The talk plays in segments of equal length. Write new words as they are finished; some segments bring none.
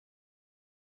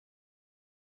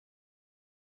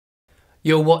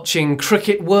You're watching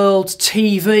Cricket World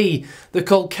TV. The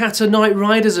Kolkata Knight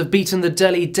Riders have beaten the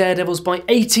Delhi Daredevils by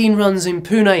 18 runs in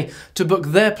Pune to book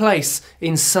their place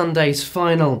in Sunday's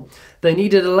final. They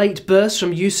needed a late burst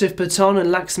from Yusuf Pathan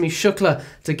and Laxmi Shukla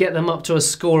to get them up to a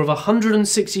score of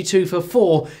 162 for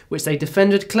 4, which they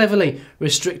defended cleverly,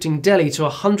 restricting Delhi to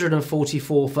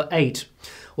 144 for 8.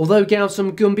 Although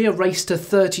Gautam Gambhir raced to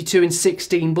 32 in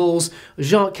 16 balls,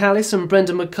 Jacques Kallis and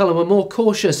Brendan McCullum were more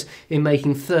cautious in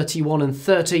making 31 and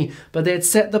 30, but they had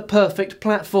set the perfect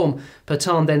platform.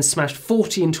 Pathan then smashed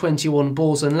 40 in 21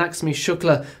 balls and Laxmi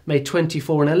Shukla made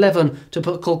 24 and 11 to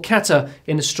put Kolkata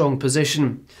in a strong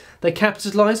position. They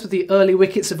capitalised with the early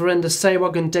wickets of Lara and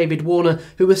Sachin and David Warner,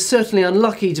 who was certainly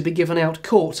unlucky to be given out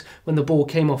caught when the ball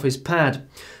came off his pad.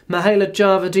 Mahela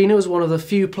Jayawardene was one of the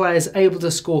few players able to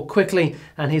score quickly,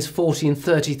 and his 40 and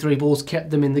 33 balls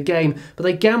kept them in the game, but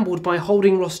they gambled by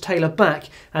holding Ross Taylor back,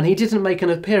 and he didn't make an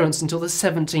appearance until the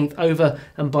 17th over,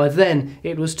 and by then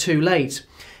it was too late.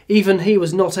 Even he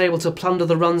was not able to plunder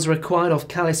the runs required off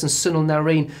Kallis and Sunil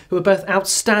Narine, who were both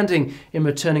outstanding in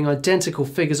returning identical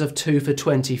figures of 2 for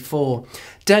 24.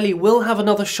 Delhi will have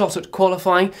another shot at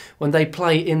qualifying when they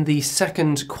play in the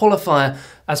second qualifier.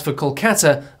 As for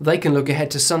Kolkata, they can look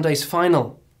ahead to Sunday's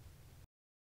final.